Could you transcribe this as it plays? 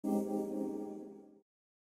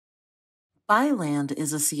Byland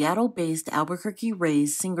is a Seattle-based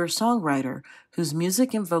Albuquerque-raised singer-songwriter whose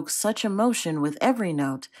music invokes such emotion with every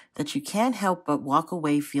note that you can't help but walk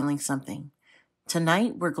away feeling something.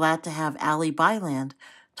 Tonight, we're glad to have Alie Byland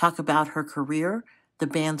talk about her career, the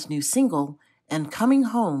band's new single, and coming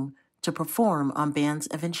home to perform on Bands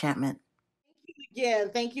of Enchantment.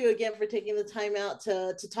 Thank you again for taking the time out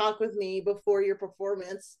to talk with me before your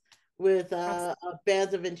performance with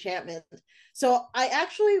Bands of Enchantment. So I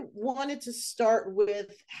actually wanted to start with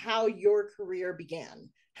how your career began.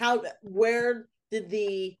 Where did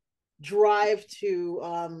the drive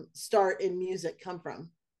to start in music come from?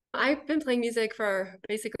 I've been playing music for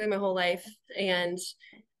basically my whole life, and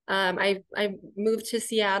I moved to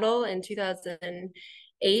Seattle in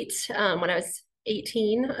 2008 when I was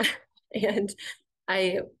 18, and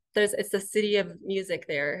it's the city of music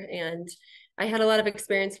there, and I had a lot of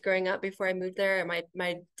experience growing up before I moved there.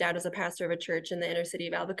 My dad was a pastor of a church in the inner city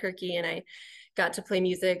of Albuquerque, and I got to play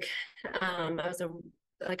music. I was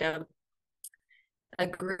a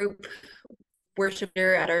group worship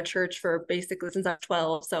leader at our church for basically since I was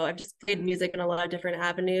 12. So I've just played music in a lot of different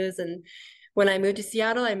avenues. And when I moved to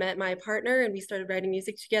Seattle, I met my partner and we started writing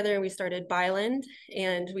music together, and we started Byland,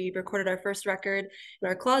 and we recorded our first record in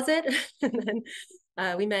our closet. And then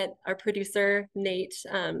we met our producer, Nate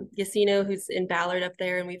Yacino, who's in Ballard up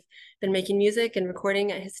there. And we've been making music and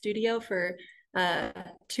recording at his studio for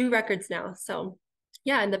 2 records now. So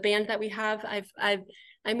yeah, and the band that we have,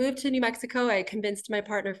 I moved to New Mexico. I convinced my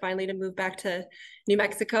partner finally to move back to New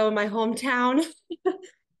Mexico, my hometown,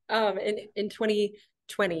 in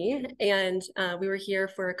 2020. And we were here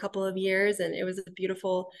for a couple of years, and it was a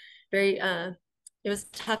beautiful, it was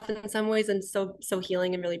tough in some ways and so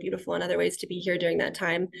healing and really beautiful in other ways to be here during that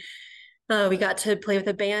time. We got to play with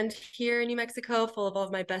a band here in New Mexico full of all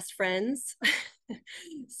of my best friends.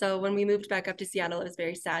 So when we moved back up to Seattle, it was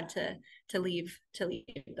very sad to leave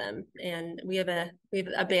them. And we have a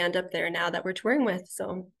band up there now that we're touring with.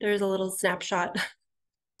 So there's a little snapshot.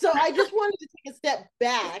 So I just wanted to take a step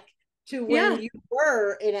back to when you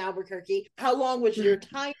were in Albuquerque. How long was your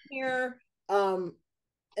time here?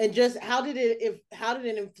 And just how did it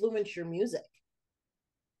influence your music?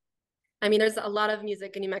 I mean, there's a lot of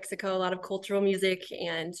music in New Mexico, a lot of cultural music,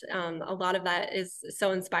 and a lot of that is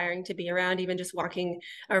so inspiring to be around. Even just walking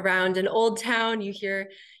around an old town, you hear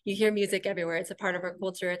music everywhere. It's a part of our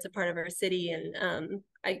culture. It's a part of our city, and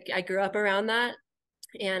I grew up around that,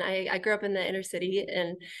 and I grew up in the inner city,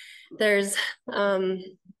 and there's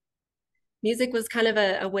music was kind of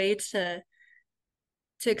a way to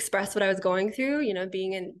express what I was going through. You know,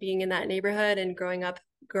 being in that neighborhood and growing up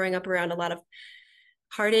around a lot of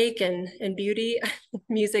heartache and beauty.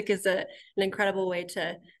 Music is an incredible way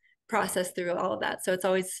to process through all of that. So it's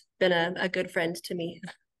always been a good friend to me.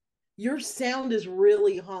 Your sound is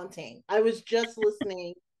really haunting. I was just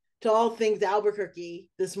listening to All Things Albuquerque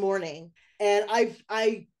this morning, and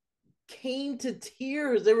I came to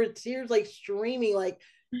tears. There were tears like streaming, like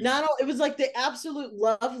it was like the absolute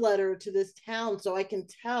love letter to this town. So I can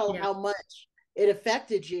tell how much it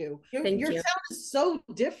affected you. Your sound is so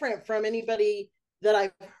different from anybody that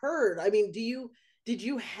I've heard. I mean, did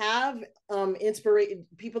you have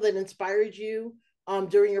people that inspired you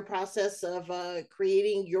during your process of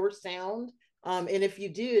creating your sound? And if you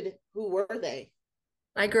did, who were they?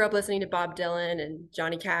 I grew up listening to Bob Dylan and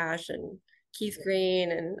Johnny Cash and Keith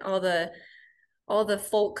Green and all the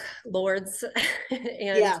folk lords.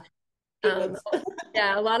 And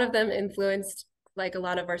a lot of them influenced like a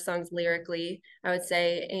lot of our songs lyrically, I would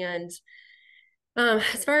say. And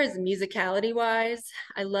as far as musicality wise,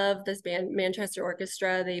 I love this band, Manchester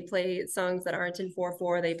Orchestra. They play songs that aren't in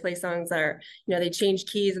 4/4. They play songs that are, they change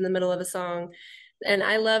keys in the middle of a song. And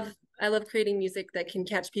I love creating music that can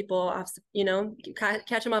catch people off,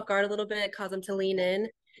 catch them off guard a little bit, cause them to lean in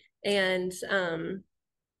and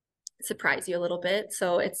surprise you a little bit.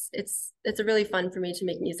 So it's really fun for me to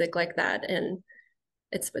make music like that. And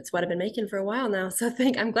it's what I've been making for a while now. So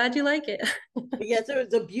I'm glad you like it. Yes,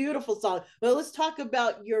 it's a beautiful song. Well, let's talk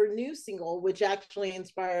about your new single, which actually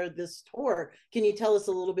inspired this tour. Can you tell us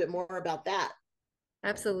a little bit more about that?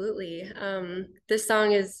 Absolutely. This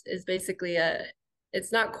song is basically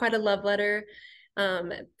it's not quite a love letter,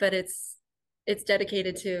 but it's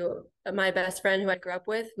dedicated to my best friend who I grew up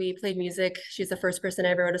with. We played music. She's the first person I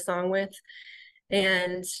ever wrote a song with.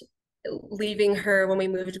 And leaving her when we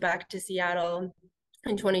moved back to Seattle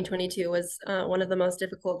in 2022 was one of the most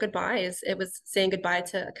difficult goodbyes. It was saying goodbye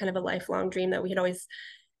to kind of a lifelong dream that we had always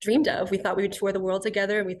dreamed of. We thought we would tour the world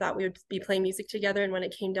together, and we thought we would be playing music together. And when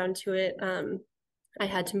it came down to it, I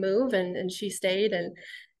had to move, and she stayed. And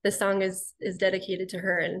this song is dedicated to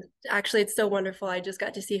her. And actually, it's so wonderful. I just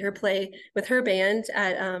got to see her play with her band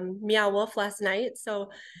at Meow Wolf last night. So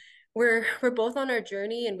we're both on our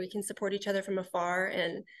journey, and we can support each other from afar.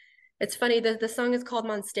 And it's funny that the song is called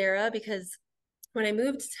Monstera because when I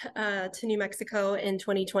moved to New Mexico in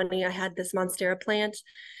 2020, I had this Monstera plant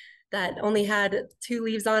that only had 2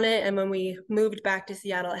 leaves on it. And when we moved back to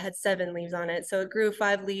Seattle, it had 7 leaves on it. So it grew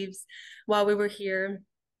 5 leaves while we were here.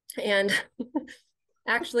 And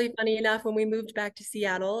actually, funny enough, when we moved back to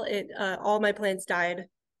Seattle, it all my plants died.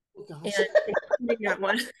 Oh, And gosh. including that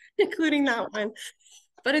one, including that one.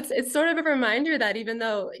 But it's sort of a reminder that even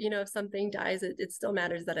though, if something dies, it still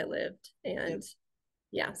matters that it lived. And Yep.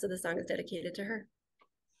 yeah, so the song is dedicated to her.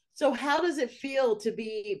 So how does it feel to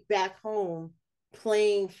be back home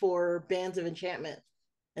playing for Bands of Enchantment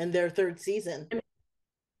and their 3rd season?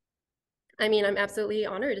 I mean, I'm absolutely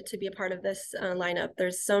honored to be a part of this lineup.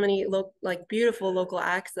 There's so many beautiful local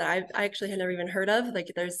acts that I actually had never even heard of.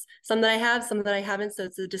 Like there's some that I have, some that I haven't. So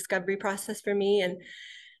it's a discovery process for me,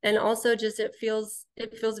 and also just it feels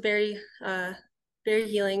very very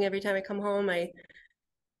healing every time I come home.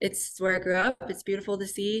 It's where I grew up. It's beautiful to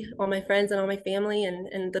see all my friends and all my family,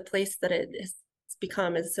 and the place that it has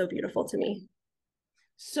become is so beautiful to me.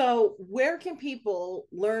 So where can people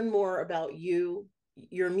learn more about you,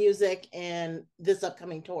 your music, and this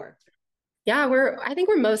upcoming tour? Yeah, I think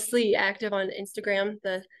we're mostly active on Instagram,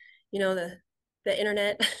 the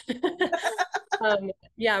internet.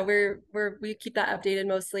 Yeah, we keep that updated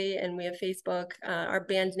mostly, and we have Facebook. Our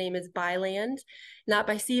band name is Byland, not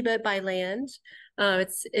by sea, but by land.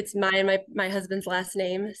 It's my husband's last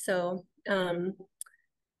name. So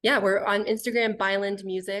yeah, we're on Instagram, Byland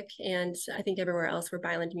Music, and I think everywhere else we're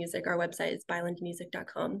Byland Music. Our website is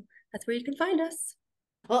bylandmusic.com. That's where you can find us.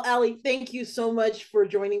 Well, Alie, thank you so much for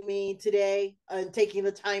joining me today and taking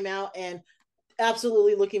the time out, and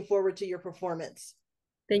absolutely looking forward to your performance.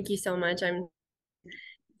 Thank you so much. I'm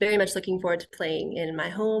very much looking forward to playing in my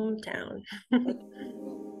hometown.